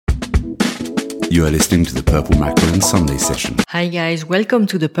You are listening to the Purple Macaron Sunday session. Hi guys, welcome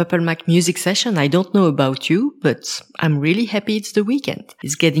to the Purple Mac music session. I don't know about you, but I'm really happy it's the weekend.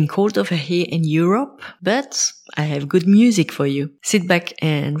 It's getting cold over here in Europe, but I have good music for you. Sit back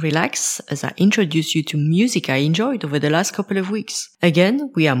and relax as I introduce you to music I enjoyed over the last couple of weeks.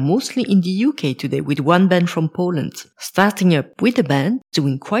 Again, we are mostly in the UK today with one band from Poland. Starting up with a band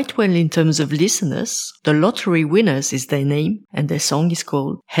doing quite well in terms of listeners. The Lottery Winners is their name, and their song is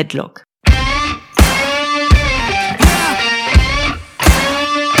called Headlock.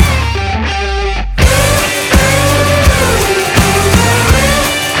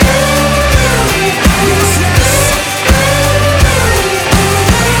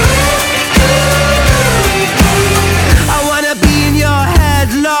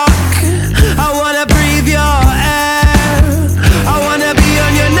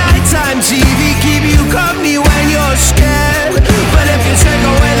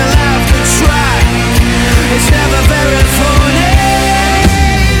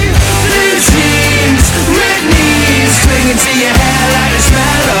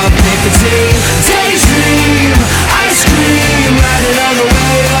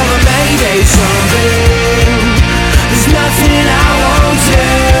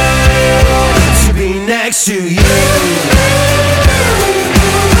 To you.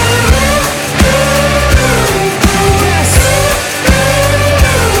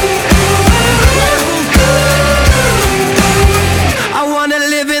 I wanna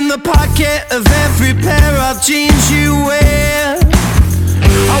live in the pocket of every pair of jeans you wear.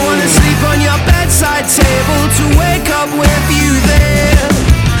 I wanna sleep on your bedside table to wake up with you there.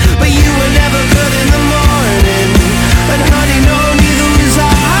 But you were never good in the morning, and honey, no, neither was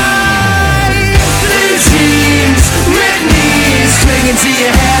I. Red knees clinging to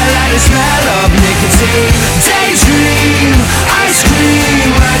your hair like the smell of nicotine. Daydream, ice cream,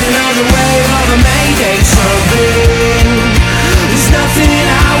 riding on the wave of a Mayday sunbeam. There's nothing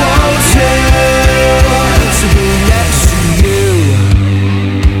I won't do to be next to you.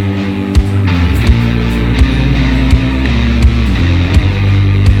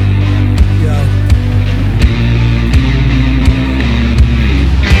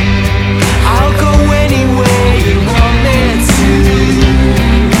 I'll go anywhere you want me to.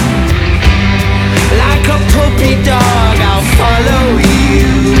 Like a puppy dog, I'll follow you.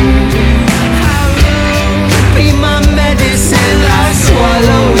 Be my medicine, I'll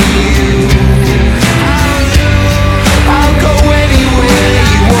swallow you. I'll go anywhere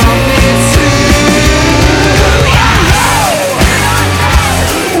you want me to.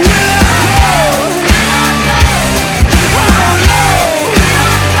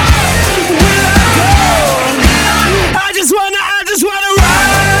 I just wanna ride the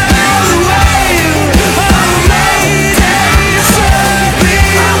wave of Mayday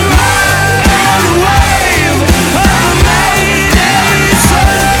sunbeam. Ride the wave of Mayday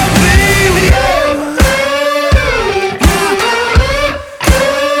sunbeam.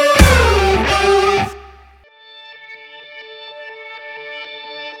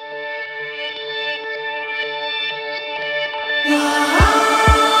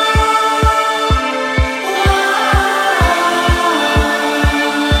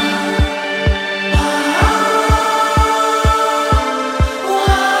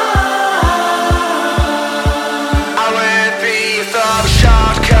 I went free for a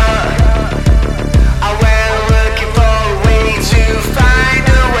shortcut. I went looking for a way to find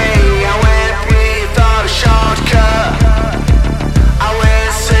a way. I went free for a shortcut. I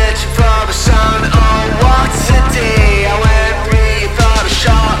went searching for the sun. Oh, what a day! I went free for a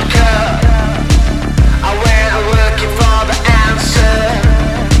shortcut. I went looking for the answer.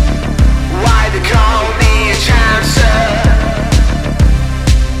 Why they call me a chancer?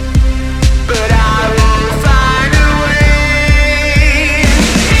 But I will find a way.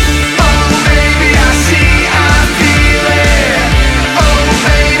 Oh baby, I see, I feel it. Oh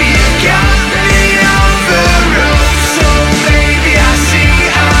baby, you got me on the ropes. Oh baby, I see,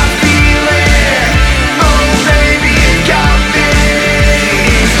 I feel it. Oh baby, you got me.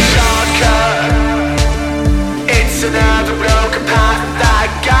 It's a shortcut. It's another broken path that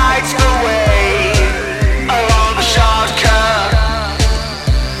guides the way along the shortcut.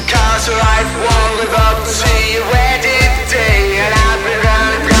 Cause life won't live up to your wedding day. And I've been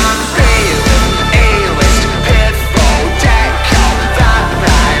running from the pain, A-list, pitfall, deck call, that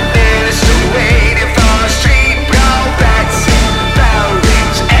right minister waiting for a street brawl. Bets and bell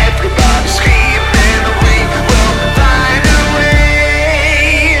rings, everybody screaming that we will find a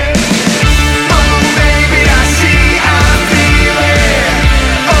way. Oh baby, I see, I feel it.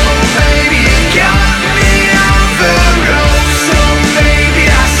 Oh baby, you got me on the ropes. Oh baby,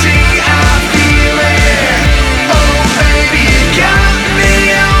 I see, I feel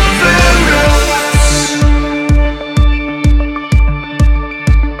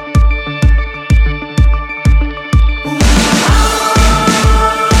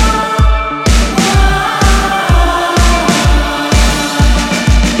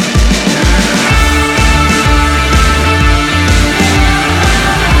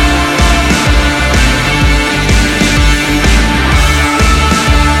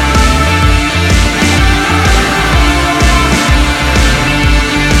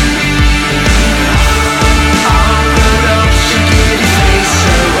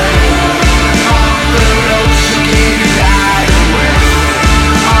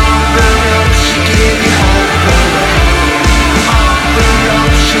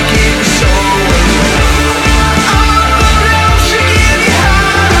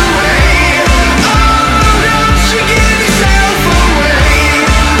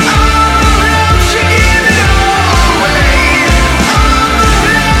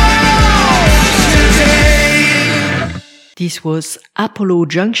This was Apollo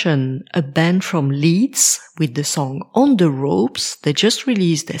Junction, a band from Leeds with the song On the Ropes. They just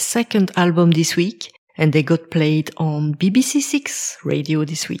released their second album this week and they got played on BBC Six radio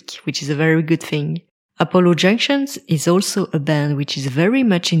this week, which is a very good thing. Apollo Junctions is also a band which is very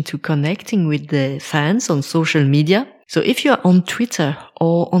much into connecting with the fans on social media. So if you are on Twitter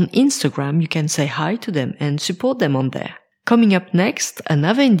or on Instagram, you can say hi to them and support them on there. Coming up next,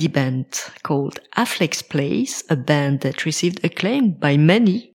 another indie band called Affleck's Place, a band that received acclaim by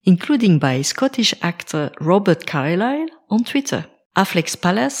many, including by Scottish actor Robert Carlyle on Twitter. Affleck's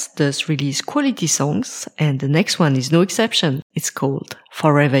Palace does release quality songs, and the next one is no exception. It's called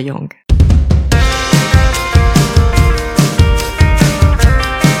Forever Young.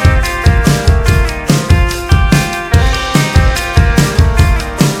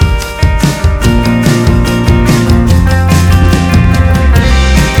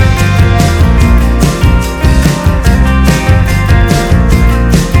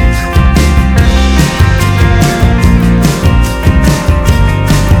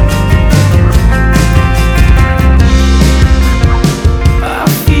 I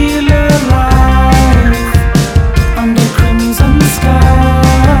feel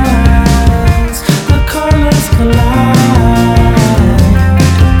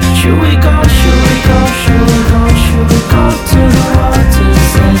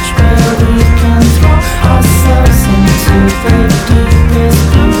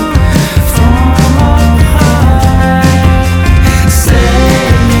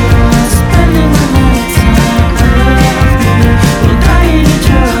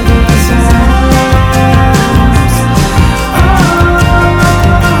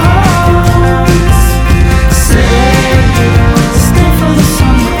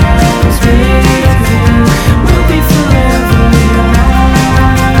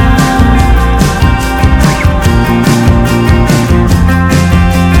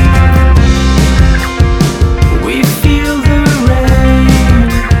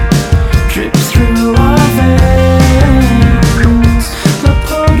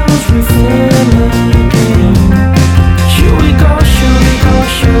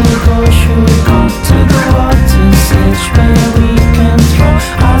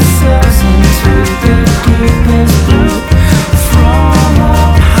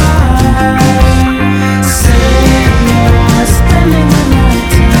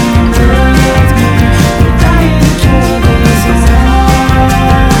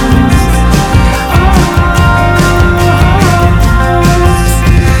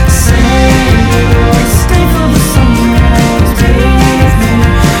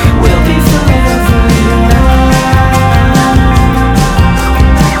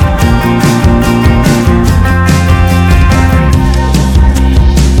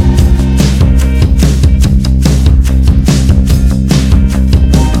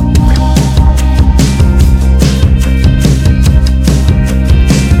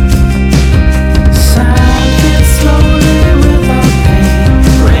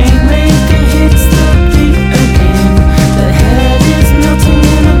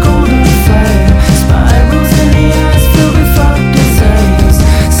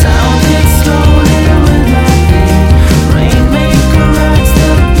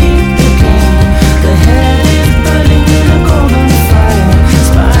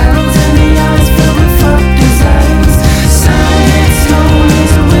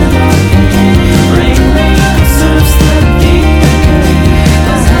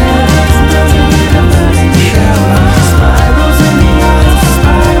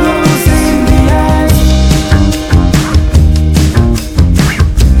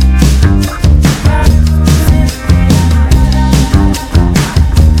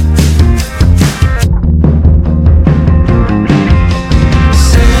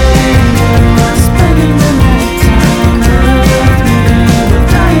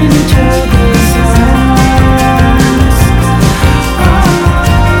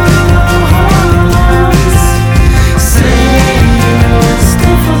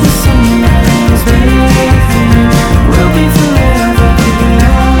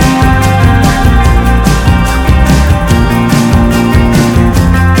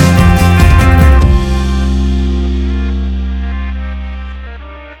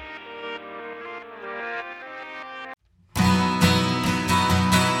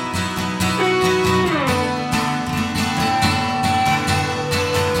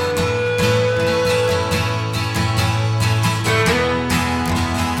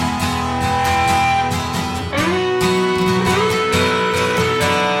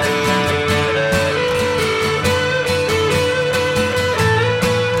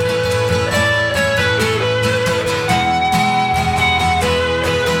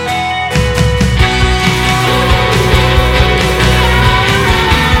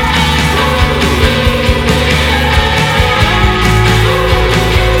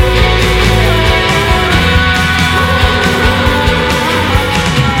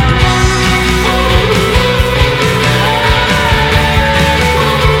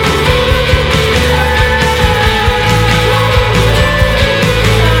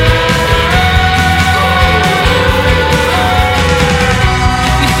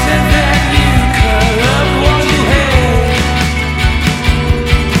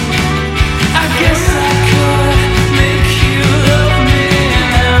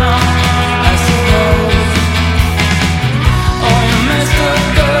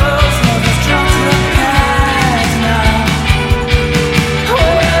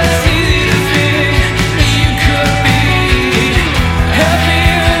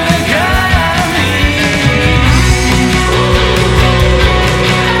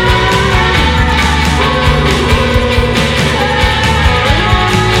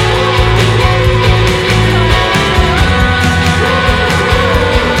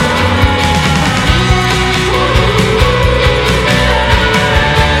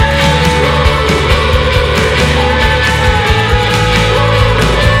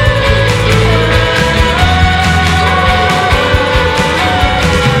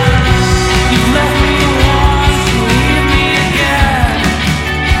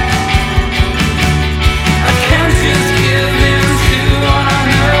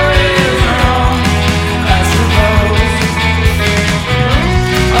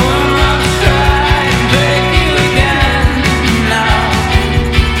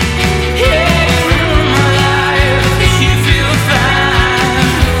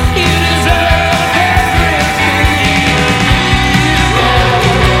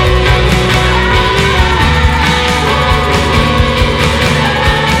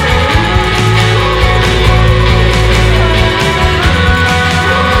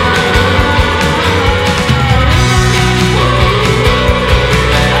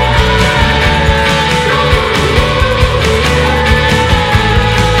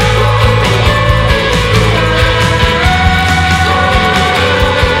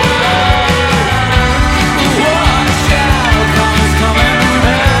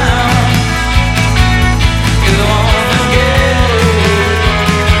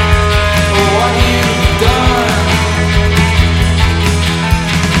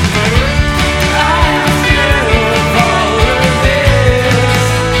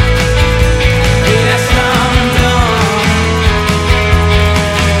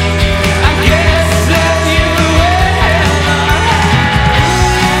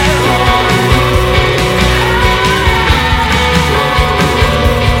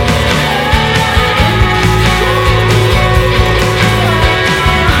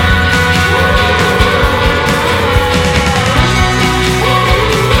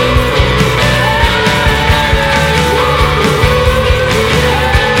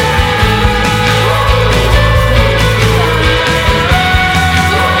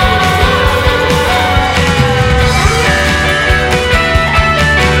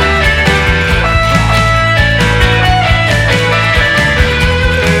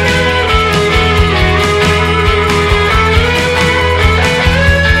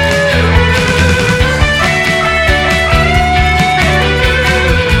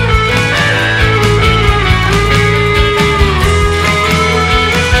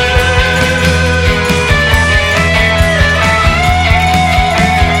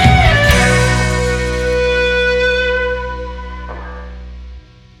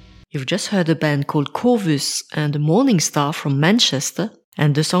You've just heard a band called Corvus and the Morning Star from Manchester,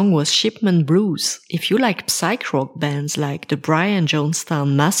 and the song was Shipment Blues. If you like psych rock bands like the Brian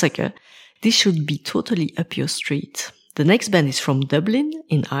Jonestown Massacre, this should be totally up your street. The next band is from Dublin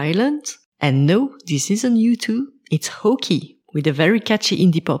in Ireland, and no, this isn't U2, it's Hokey with a very catchy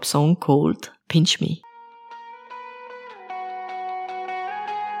indie pop song called Pinch Me.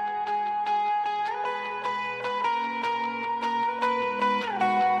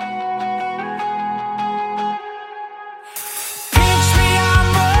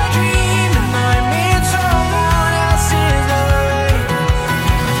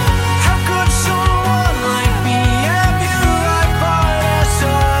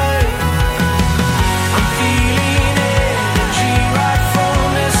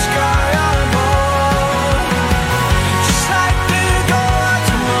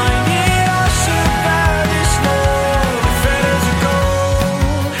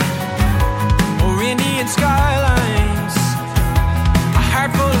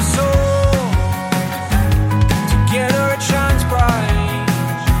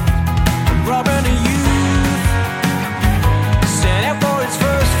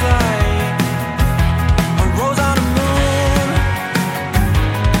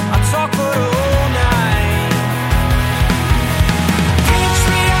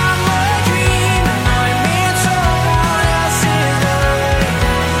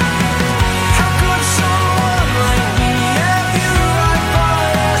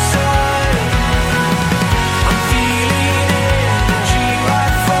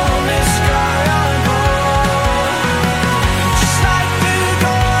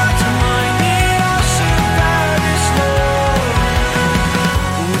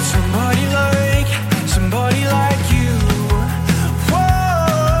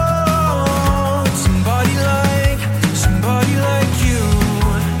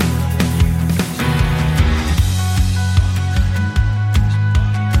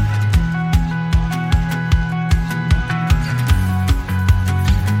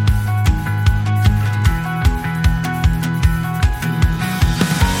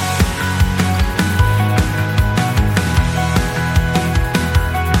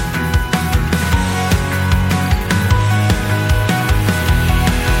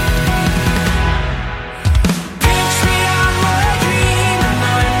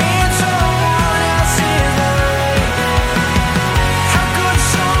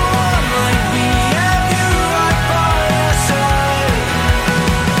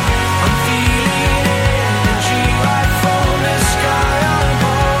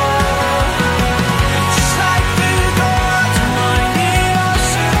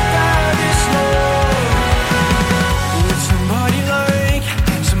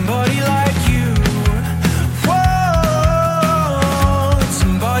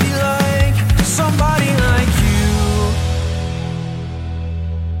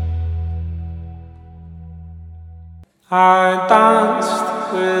 I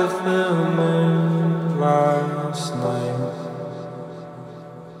danced with the moon last night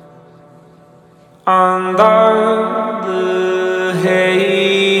under the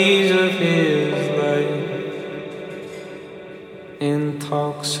haze of his light,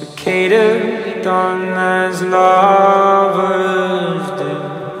 intoxicated, done as lovers do.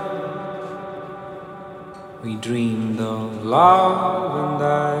 We dreamed of love and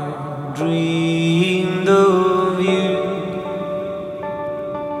I dreamed of you.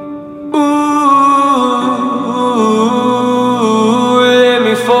 Ooh, let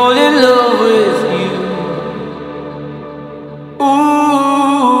me fall in love with you. Ooh,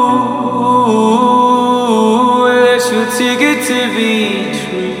 that's your ticket to be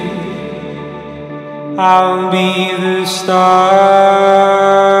true. I'll be the stars,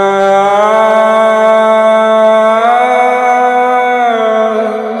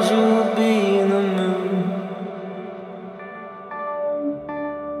 you'll be the moon.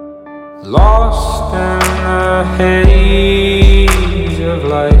 Lost in the haze of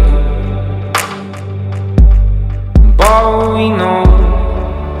light, but we know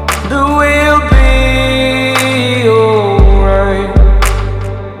that we'll be alright.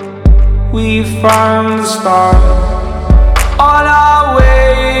 We found the stars on our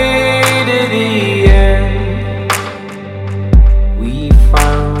way to the end. We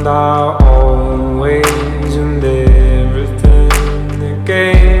found our own ways and everything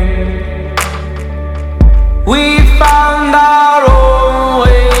again. We found our own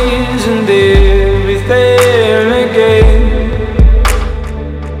ways and everything again.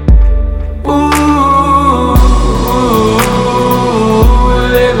 Ooh,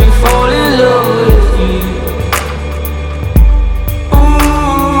 let me fall in love with you.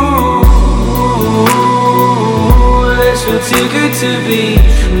 too good to be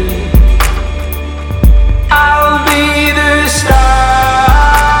true. I'll be the stars.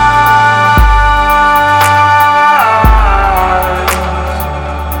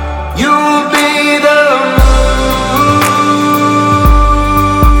 You'll be the moon.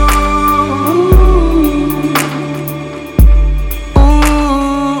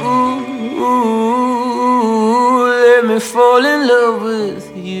 Ooh, let me fall in love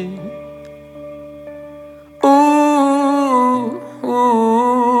with you. Ooh,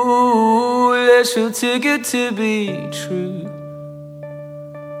 let's feel too good to be true.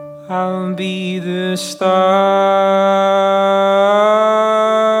 I'll be the stars,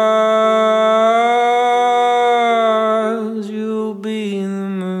 you'll be the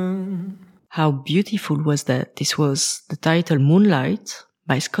moon. How beautiful was that? This was the title Moonlight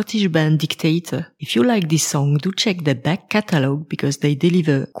by Scottish band Dictator. If you like this song, do check their back catalogue because they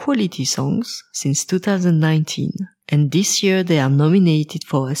deliver quality songs since 2019. And this year they are nominated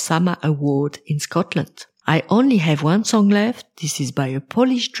for a SAMA Award in Scotland. I only have one song left. This is by a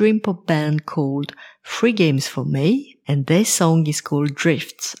Polish dream pop band called Free Games for May, and their song is called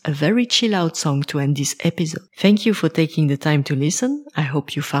Drifts, a very chill out song to end this episode. Thank you for taking the time to listen. I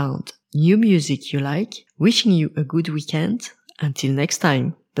hope you found new music you like. Wishing you a good weekend. Until next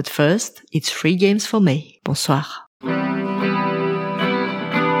time. But first, it's Free Games for May. Bonsoir.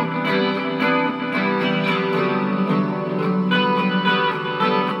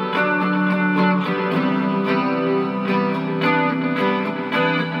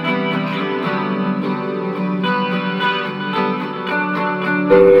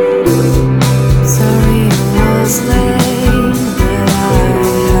 Sorry I was late, but I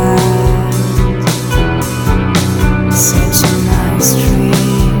had such a nice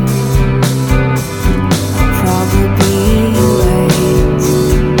dream. I'll probably be late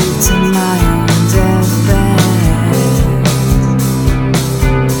to my own deathbed.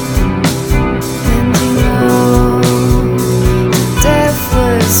 And you know, death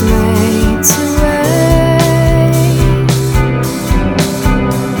was made to wait.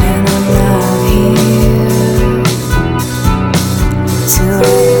 And I'm not here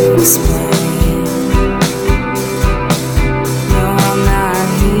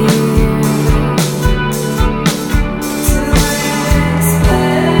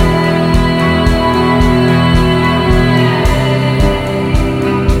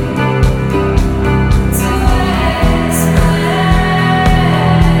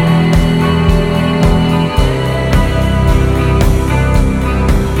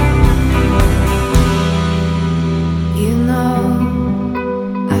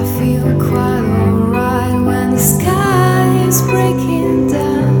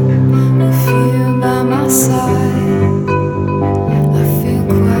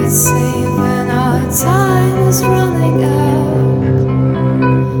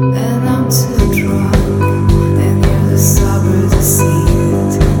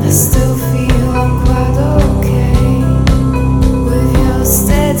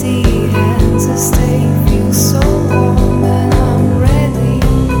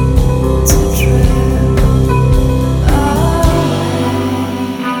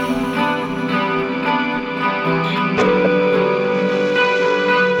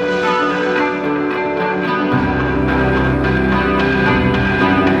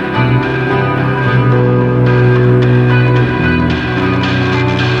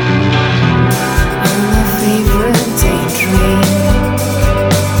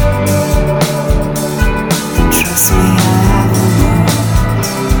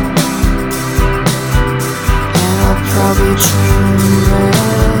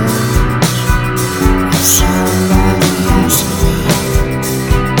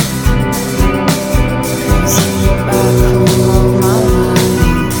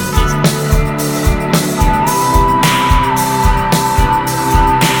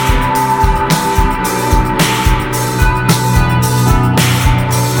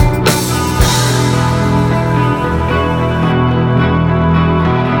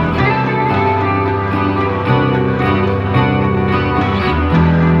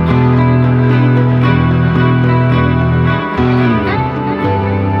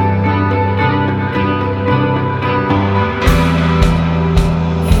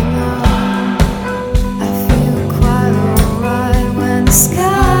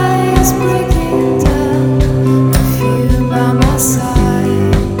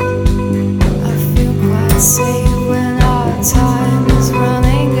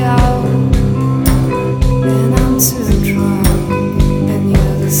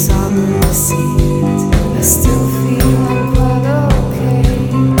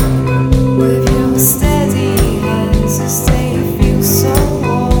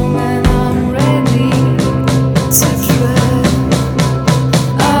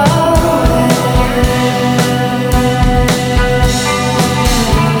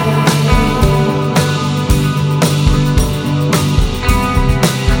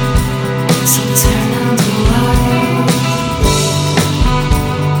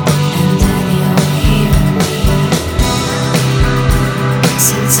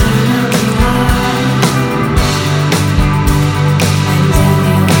So turn out the light, and then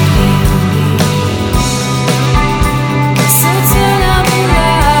you'll hear me. So turn out the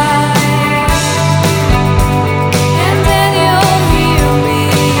light, and then you'll hear me.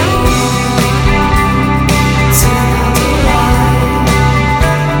 Turn out the light,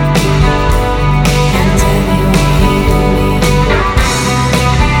 and then you'll hear me. And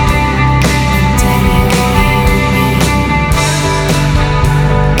then you'll hear me.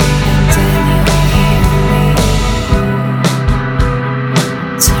 And then you'll hear me.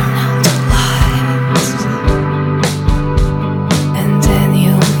 Turn out the lights, and then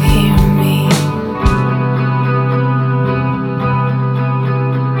you'll hear me.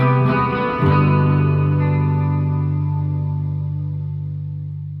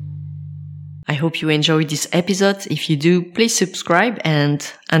 I hope you enjoyed this episode. If you do, please subscribe, and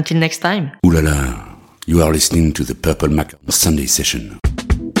until next time. Ooh la la, you are listening to the Purple Macaron Sunday Session.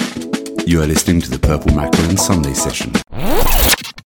 You are listening to the Purple Macaron Sunday Session.